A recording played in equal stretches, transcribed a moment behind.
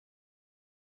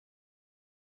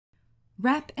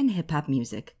Rap and hip-hop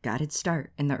music got its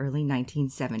start in the early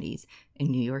 1970s in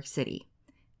New York City.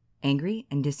 Angry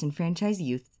and disenfranchised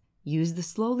youth used the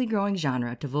slowly growing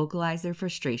genre to vocalize their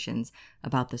frustrations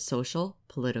about the social,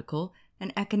 political,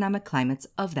 and economic climates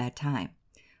of that time.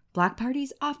 Block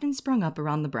parties often sprung up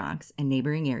around the Bronx and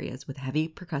neighboring areas with heavy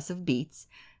percussive beats,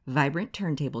 vibrant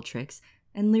turntable tricks,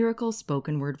 and lyrical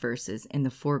spoken word verses in the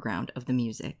foreground of the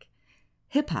music.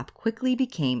 Hip-hop quickly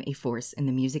became a force in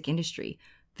the music industry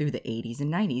through the 80s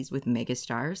and 90s with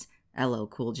megastars, LL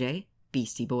Cool J,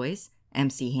 Beastie Boys,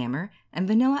 MC Hammer, and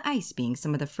Vanilla Ice being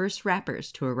some of the first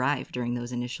rappers to arrive during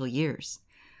those initial years.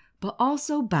 But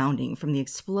also bounding from the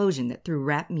explosion that threw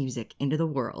rap music into the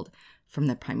world, from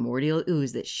the primordial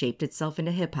ooze that shaped itself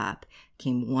into hip-hop,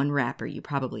 came one rapper you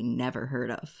probably never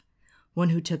heard of. One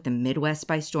who took the Midwest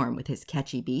by storm with his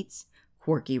catchy beats,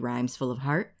 quirky rhymes full of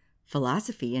heart,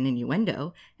 philosophy and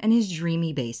innuendo, and his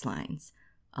dreamy bass lines.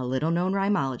 A little-known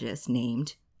rhymologist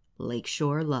named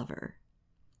Lakeshore Lover.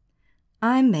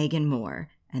 I'm Megan Moore,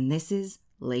 and this is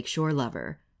Lakeshore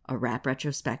Lover, a rap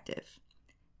retrospective.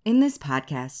 In this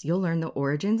podcast, you'll learn the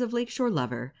origins of Lakeshore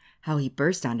Lover, how he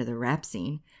burst onto the rap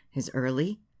scene, his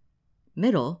early,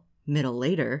 middle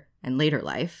later, and later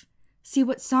life, see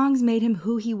what songs made him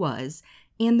who he was,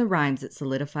 and the rhymes that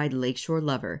solidified Lakeshore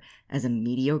Lover as a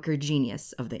mediocre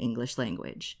genius of the English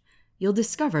language. You'll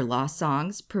discover lost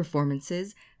songs,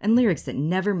 performances, and lyrics that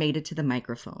never made it to the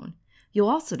microphone. You'll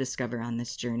also discover on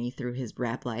this journey through his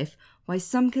rap life why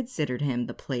some considered him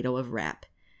the Plato of rap.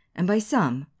 And by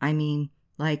some, I mean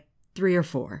like 3 or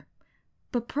 4.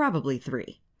 But probably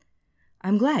 3.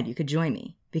 I'm glad you could join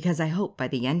me, because I hope by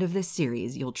the end of this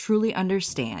series you'll truly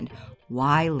understand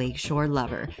why Lakeshore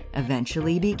Lover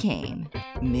eventually became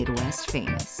Midwest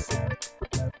famous.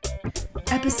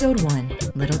 Episode 1,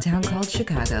 Little Town Called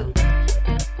Chicago.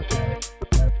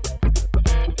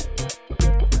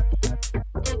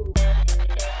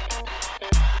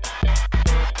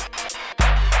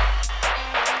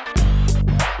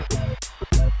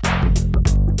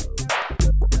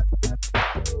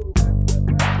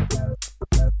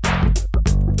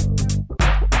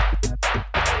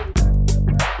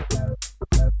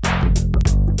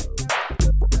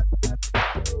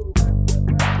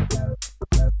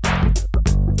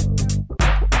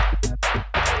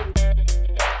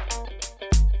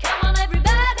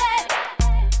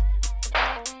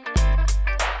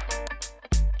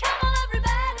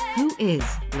 Is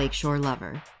Lakeshore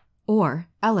Lover, or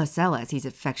LSL as he's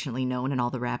affectionately known in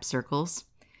all the rap circles.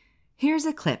 Here's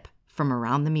a clip from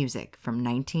Around the Music from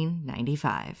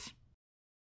 1995.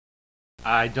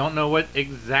 I don't know what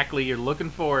exactly you're looking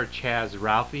for, Chaz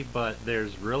Ralphie, but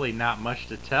there's really not much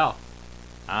to tell.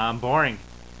 I'm boring.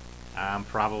 I'm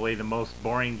probably the most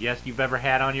boring guest you've ever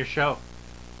had on your show.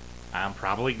 I'm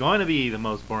probably going to be the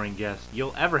most boring guest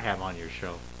you'll ever have on your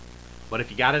show. But if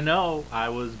you gotta know, I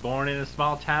was born in a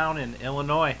small town in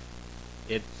Illinois.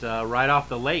 It's right off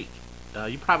the lake.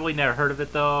 You probably never heard of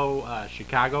it though,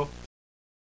 Chicago.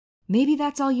 Maybe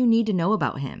that's all you need to know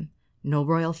about him. No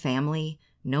royal family,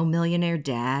 no millionaire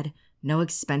dad, no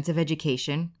expensive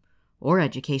education, or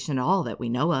education at all that we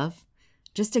know of.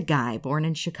 Just a guy born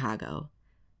in Chicago.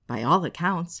 By all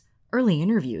accounts, early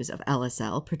interviews of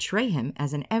LSL portray him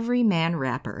as an everyman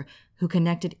rapper who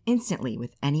connected instantly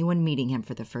with anyone meeting him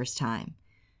for the first time.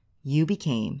 You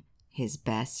became his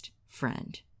best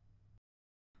friend.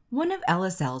 One of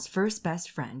LSL's first best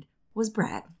friend was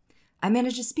Brad. I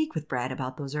managed to speak with Brad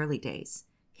about those early days.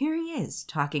 Here he is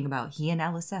talking about he and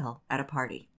LSL at a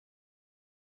party.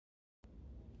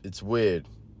 It's weird.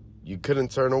 You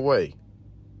couldn't turn away.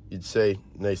 You'd say,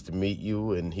 "Nice to meet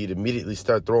you," and he'd immediately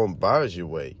start throwing bars your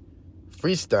way.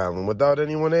 Freestyling without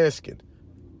anyone asking.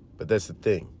 But that's the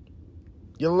thing.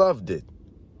 You loved it.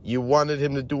 You wanted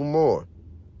him to do more.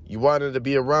 You wanted to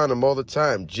be around him all the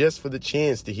time just for the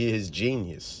chance to hear his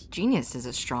genius. Genius is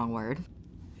a strong word.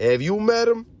 Have you met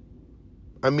him?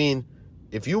 I mean,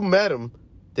 if you met him,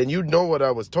 then you'd know what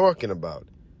I was talking about.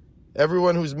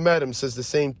 Everyone who's met him says the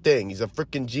same thing. He's a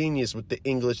freaking genius with the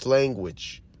English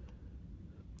language.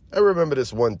 I remember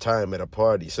this one time at a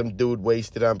party. Some dude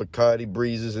wasted on Bacardi,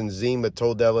 Breezes, and Zima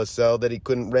told LSL that he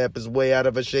couldn't rap his way out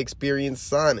of a Shakespearean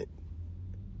sonnet.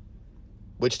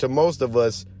 Which to most of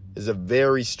us is a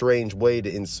very strange way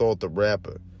to insult a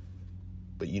rapper.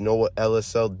 But you know what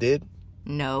LSL did?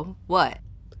 No, what?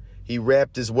 He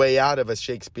rapped his way out of a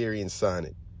Shakespearean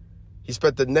sonnet. He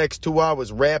spent the next 2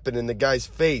 hours rapping in the guy's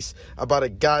face about a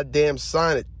goddamn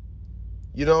sonnet.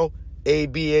 You know,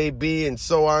 A-B, and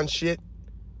so on shit.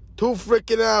 2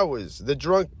 frickin' hours. The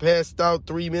drunk passed out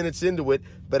 3 minutes into it,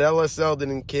 but LSL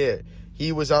didn't care.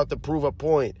 He was out to prove a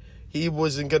point. He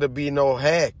wasn't gonna be no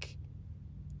hack.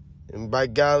 And by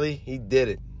golly, he did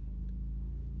it.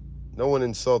 No one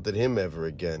insulted him ever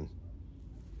again.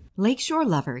 Lakeshore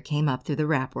Lover came up through the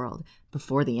rap world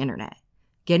before the internet.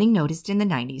 Getting noticed in the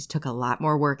 90s took a lot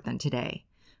more work than today,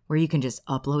 where you can just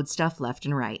upload stuff left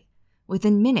and right.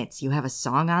 Within minutes, you have a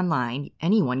song online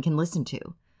anyone can listen to.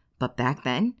 But back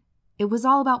then, it was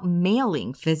all about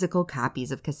mailing physical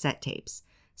copies of cassette tapes,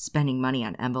 spending money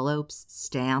on envelopes,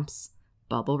 stamps,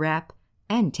 bubble wrap,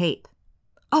 and tape.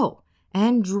 Oh,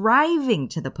 and driving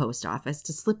to the post office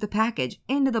to slip the package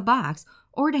into the box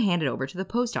or to hand it over to the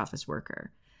post office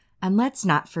worker. And let's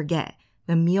not forget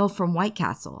the meal from White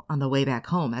Castle on the way back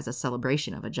home as a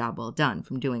celebration of a job well done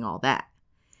from doing all that.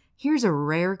 Here's a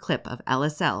rare clip of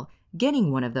LSL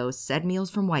getting one of those said meals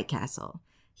from White Castle.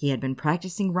 He had been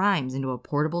practicing rhymes into a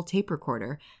portable tape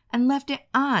recorder and left it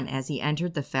on as he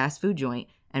entered the fast food joint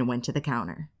and went to the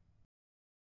counter.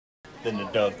 Then the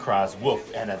dog cries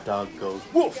woof, and a dog goes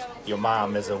woof. Your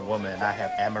mom is a woman, I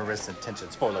have amorous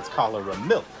intentions for, let's call her a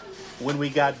milk. When we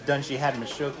got done, she had me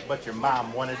shook, but your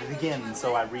mom wanted it again,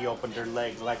 so I reopened her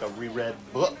legs like a reread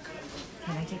book.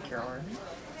 Can I take your order?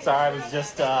 Sorry, I was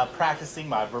just practicing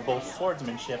my verbal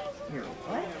swordsmanship. Your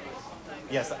what?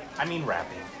 Yes, I mean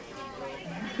rapping.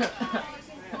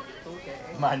 Okay.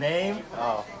 My name?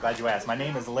 Oh, glad you asked. My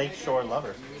name is Lakeshore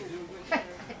Lover. I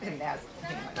didn't ask.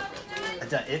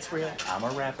 It's real. I'm a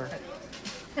rapper.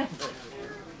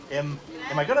 Am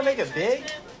I gonna make it big?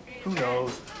 Who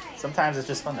knows? Sometimes it's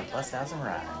just fun to bust out some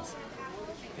rhymes.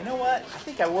 You know what? I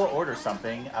think I will order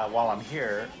something while I'm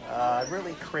here. I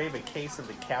really crave a case of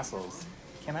the Castles.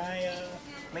 Can I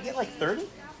get like 30?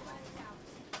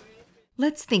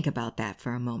 Let's think about that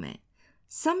for a moment.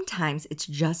 Sometimes it's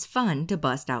just fun to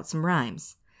bust out some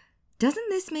rhymes. Doesn't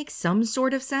this make some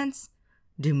sort of sense?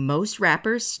 Do most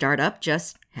rappers start up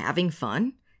just having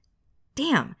fun?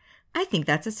 Damn, I think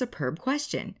that's a superb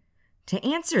question. To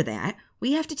answer that,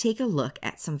 we have to take a look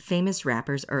at some famous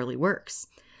rappers' early works,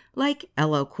 like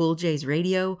LL Cool J's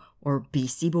Radio, or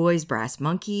Beastie Boys' Brass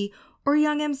Monkey, or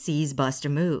Young MC's Bust a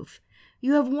Move.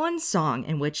 You have one song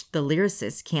in which the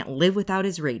lyricist can't live without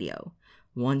his radio,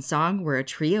 one song where a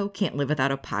trio can't live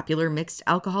without a popular mixed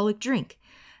alcoholic drink,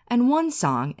 and one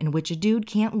song in which a dude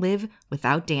can't live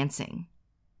without dancing.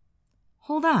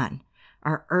 Hold on,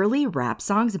 are early rap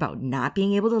songs about not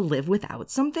being able to live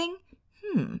without something?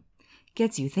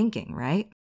 Gets you thinking,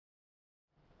 right?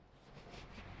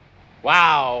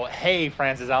 Wow. Hey,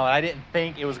 Francis Allen. I didn't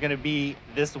think it was going to be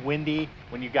this windy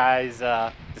when you guys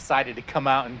decided to come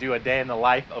out and do a day in the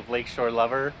life of Lakeshore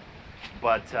Lover.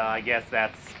 But I guess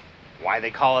that's why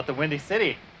they call it the Windy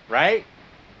City, right?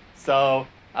 So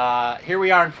here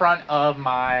we are in front of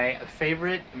my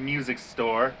favorite music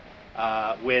store,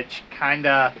 which kind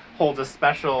of holds a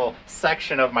special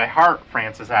section of my heart,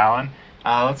 Francis Allen.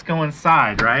 Let's go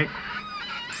inside, right?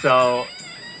 So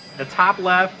the top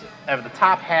left, the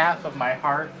top half of my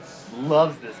heart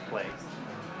loves this place.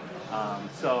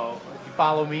 So if you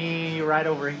follow me right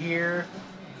over here,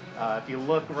 if you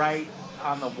look right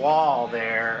on the wall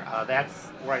there, that's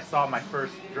where I saw my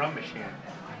first drum machine.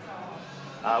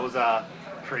 It was a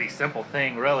pretty simple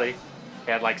thing, really.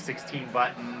 It had like 16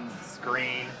 buttons,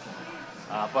 screen.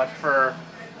 But for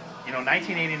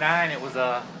 1989, it was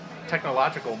a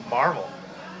technological marvel.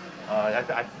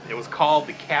 It was called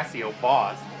the Casio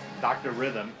Boss, Dr.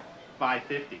 Rhythm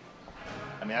 550.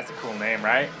 I mean, that's a cool name,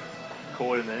 right?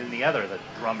 Cooler than any other of the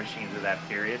drum machines of that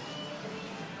period.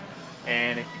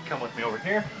 And if you come with me over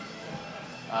here,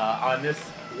 on this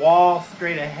wall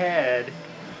straight ahead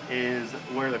is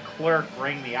where the clerk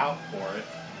rang me out for it.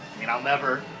 I mean, I'll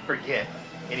never forget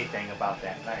anything about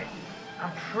that night.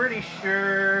 I'm pretty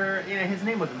sure, his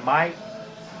name was Mike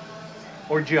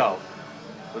or Joe.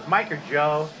 It was Mike or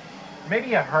Joe.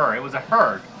 Maybe a her. It was a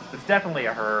her. It's definitely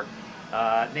a her.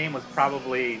 Name was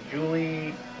probably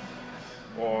Julie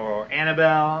or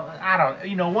Annabelle. I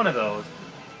don't, one of those.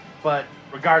 But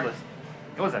regardless,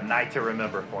 it was a night to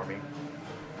remember for me.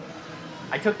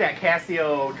 I took that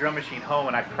Casio drum machine home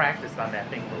and I practiced on that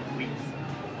thing for weeks.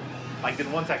 Like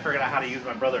then once I figured out how to use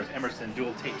my brother's Emerson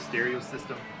dual tape stereo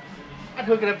system, I'd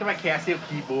hook it up to my Casio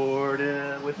keyboard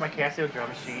with my Casio drum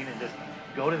machine and just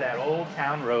go to that old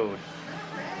town road.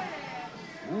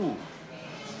 Ooh,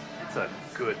 it's a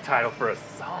good title for a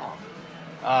song.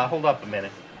 Hold up a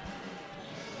minute.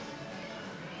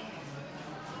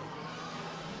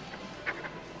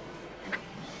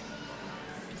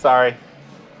 Sorry,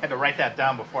 had to write that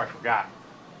down before I forgot.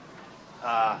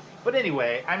 But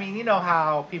anyway, I mean, you know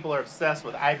how people are obsessed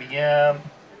with IBM,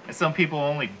 and some people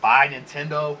only buy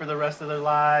Nintendo for the rest of their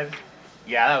lives?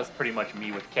 Yeah, that was pretty much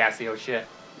me with Casio shit.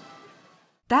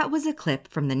 That was a clip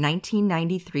from the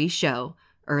 1993 show,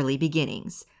 Early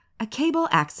Beginnings, a cable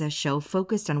access show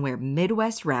focused on where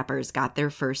Midwest rappers got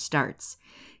their first starts.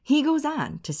 He goes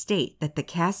on to state that the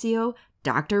Casio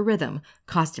Dr. Rhythm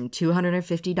cost him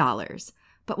 $250,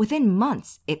 but within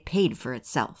months it paid for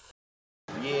itself.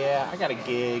 Yeah, I got a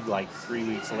gig like 3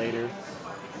 weeks later.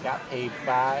 Got paid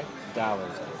 $5.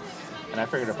 And I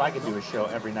figured if I could do a show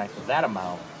every night for that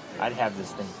amount, I'd have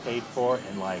this thing paid for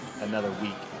in like another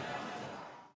week.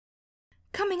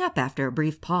 Coming up after a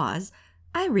brief pause,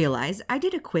 I realize I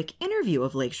did a quick interview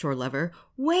of Lakeshore Lover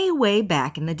way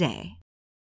back in the day.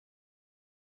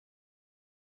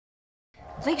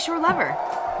 Lakeshore Lover,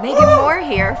 Megan Moore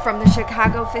here from the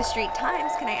Chicago Fifth Street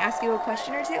Times. Can I ask you a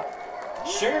question or two?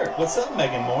 Sure. What's up,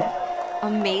 Megan Moore?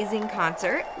 Amazing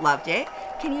concert. Loved it.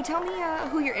 Can you tell me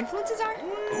who your influences are?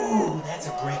 Ooh, that's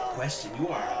a great question. You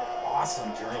are an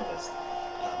awesome journalist,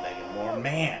 Megan Moore.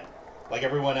 Man, like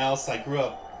everyone else, I grew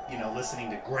up, listening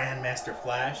to Grandmaster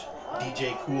Flash,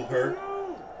 DJ Kool Herc.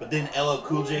 But then LL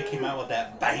Cool J came out with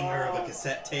that banger of a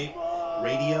cassette tape,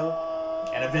 Radio.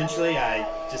 And eventually I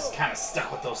just kind of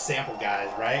stuck with those sample guys,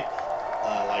 right?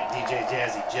 Like DJ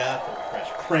Jazzy Jeff and Fresh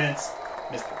Prince,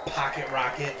 Mr. Pocket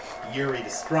Rocket, Yuri the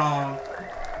Strong.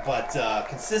 But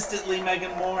consistently,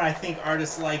 Megan Moore, I think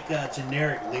artists like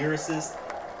Generic Lyricist,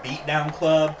 Beatdown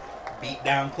Club,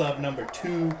 Beatdown Club number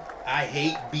 2, I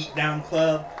Hate Beatdown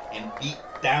Club, and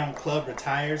Beatdown Club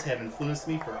Retires have influenced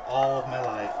me for all of my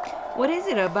life. What is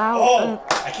it about? Oh,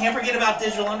 I can't forget about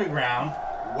Digital Underground,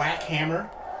 Whack Hammer,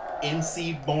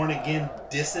 MC Born Again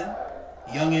Dissin',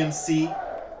 Young MC,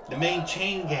 the Main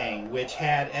Chain Gang, which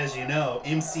had, as you know,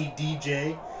 MC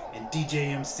DJ and DJ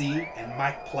MC and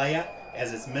Mike Playa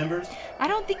as its members. I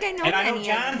don't think I know and I any know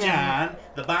John of them. John,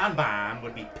 the Bon Bon,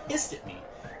 would be pissed at me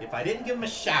if I didn't give him a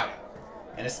shout out.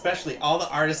 And especially all the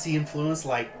artists he influenced,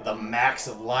 like the Max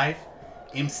of Life,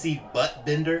 MC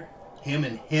Buttbender, Him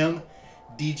and Him,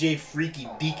 DJ Freaky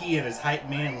Deaky and his hype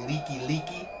man Leaky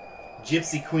Leaky,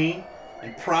 Gypsy Queen,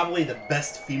 and probably the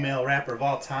best female rapper of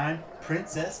all time,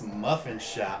 Princess Muffin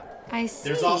Shop. I see.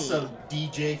 There's also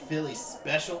DJ Philly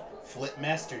Special,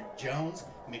 Flipmaster Jones,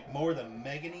 McMore the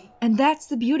Megany. And that's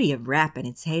the beauty of rap in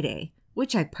its heyday,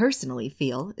 which I personally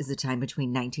feel is the time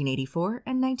between 1984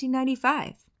 and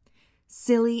 1995.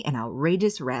 Silly and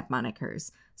outrageous rap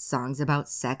monikers, songs about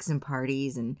sex and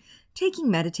parties, and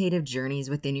taking meditative journeys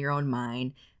within your own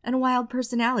mind, and wild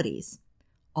personalities.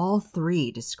 All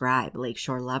three describe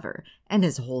Lakeshore Lover and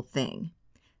his whole thing.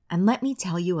 And let me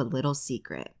tell you a little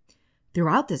secret.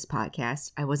 Throughout this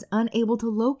podcast, I was unable to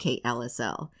locate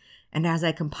LSL, and as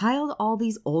I compiled all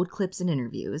these old clips and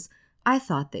interviews, I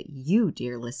thought that you,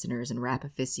 dear listeners and rap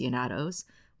aficionados,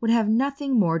 would have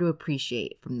nothing more to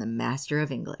appreciate from the master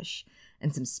of English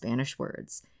and some Spanish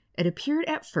words. It appeared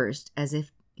at first as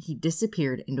if he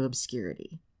disappeared into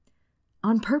obscurity.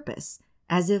 On purpose,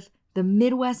 as if the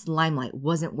Midwest limelight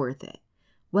wasn't worth it.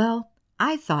 Well,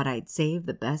 I thought I'd save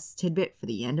the best tidbit for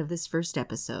the end of this first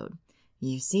episode.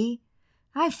 You see,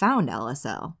 I found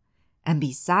LSL. And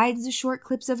besides the short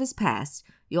clips of his past,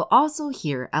 you'll also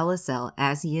hear LSL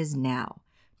as he is now,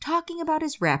 talking about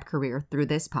his rap career through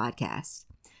this podcast.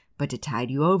 But to tide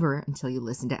you over until you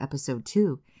listen to episode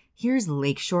 2, here's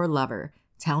Lakeshore Lover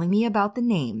telling me about the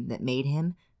name that made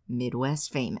him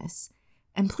Midwest famous.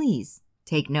 And please,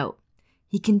 take note.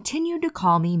 He continued to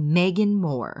call me Megan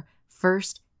Moore,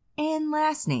 first and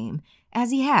last name, as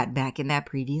he had back in that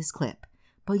previous clip.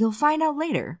 But you'll find out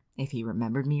later if he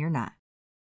remembered me or not.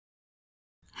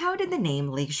 How did the name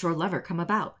Lakeshore Lover come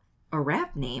about? A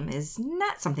rap name is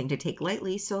not something to take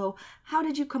lightly, so how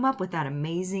did you come up with that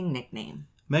amazing nickname?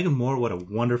 Megan Moore, what a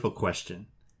wonderful question.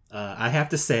 I have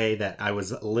to say that I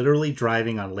was literally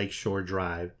driving on Lakeshore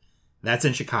Drive. That's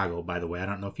in Chicago, by the way. I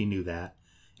don't know if you knew that.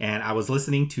 And I was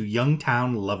listening to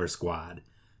Youngtown Lover Squad.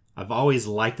 I've always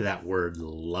liked that word,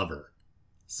 lover.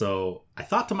 So I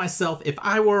thought to myself, if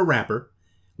I were a rapper,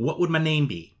 what would my name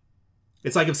be?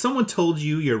 It's like if someone told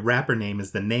you your rapper name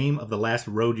is the name of the last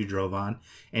road you drove on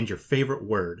and your favorite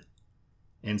word.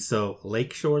 And so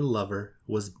Lakeshore Lover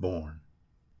was born.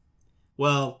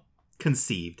 Well,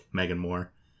 conceived, Megan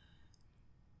Moore.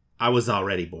 I was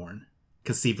already born.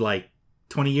 Conceived like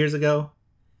 20 years ago.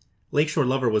 Lakeshore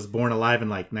Lover was born alive in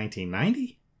like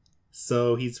 1990?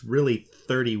 So he's really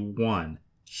 31.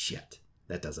 Shit,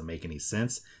 that doesn't make any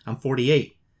sense. I'm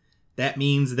 48. That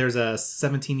means there's a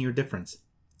 17-year difference.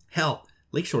 Hell,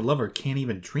 Lakeshore Lover can't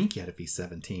even drink yet if he's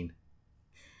 17.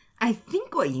 I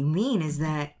think what you mean is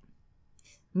that...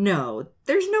 No,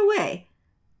 there's no way.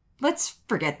 Let's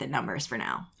forget the numbers for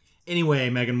now. Anyway,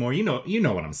 Megan Moore, you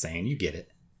know what I'm saying. You get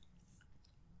it.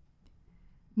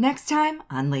 Next time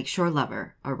on Lakeshore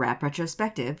Lover, a rap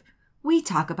retrospective, we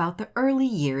talk about the early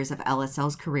years of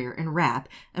LSL's career in rap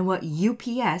and what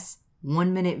UPS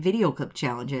 1-minute video clip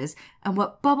challenges and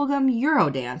what bubblegum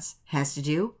Eurodance has to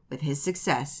do with his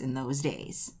success in those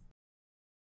days.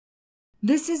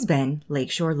 This has been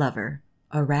Lakeshore Lover,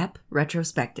 a rap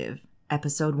retrospective,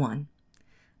 Episode 1.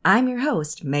 I'm your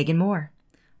host, Megan Moore.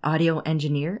 Audio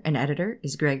engineer and editor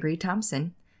is Gregory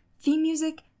Thompson. Theme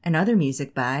music and other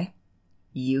music by,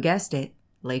 you guessed it,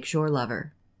 Lakeshore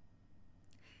Lover.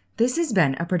 This has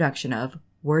been a production of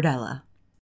Wordella.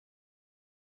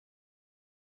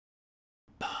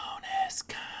 Bonus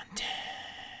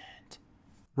content.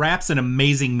 Rap's an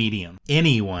amazing medium.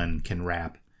 Anyone can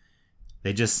rap.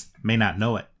 They just may not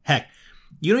know it. Heck,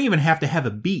 you don't even have to have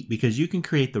a beat because you can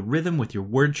create the rhythm with your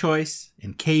word choice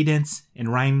and cadence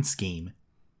and rhyme scheme.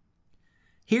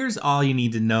 Here's all you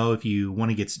need to know if you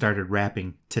want to get started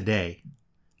rapping today.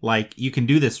 Like, you can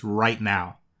do this right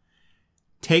now.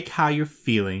 Take how you're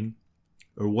feeling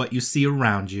or what you see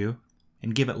around you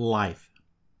and give it life.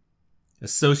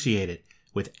 Associate it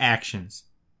with actions.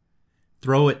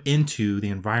 Throw it into the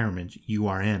environment you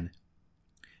are in.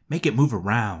 Make it move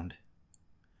around.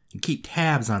 And keep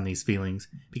tabs on these feelings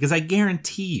because I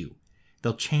guarantee you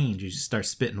they'll change as you start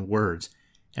spitting words,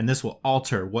 and this will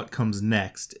alter what comes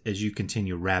next as you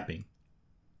continue rapping.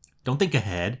 Don't think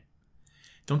ahead.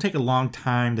 Don't take a long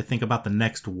time to think about the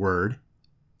next word.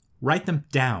 Write them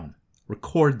down.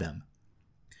 Record them.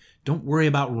 Don't worry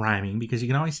about rhyming because you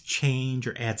can always change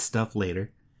or add stuff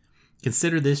later.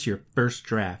 Consider this your first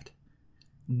draft.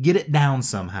 Get it down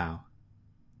somehow.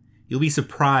 You'll be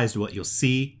surprised what you'll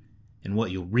see and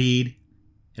what you'll read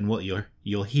and what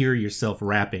you'll hear yourself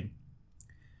rapping.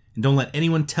 And don't let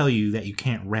anyone tell you that you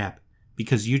can't rap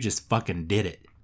because you just fucking did it.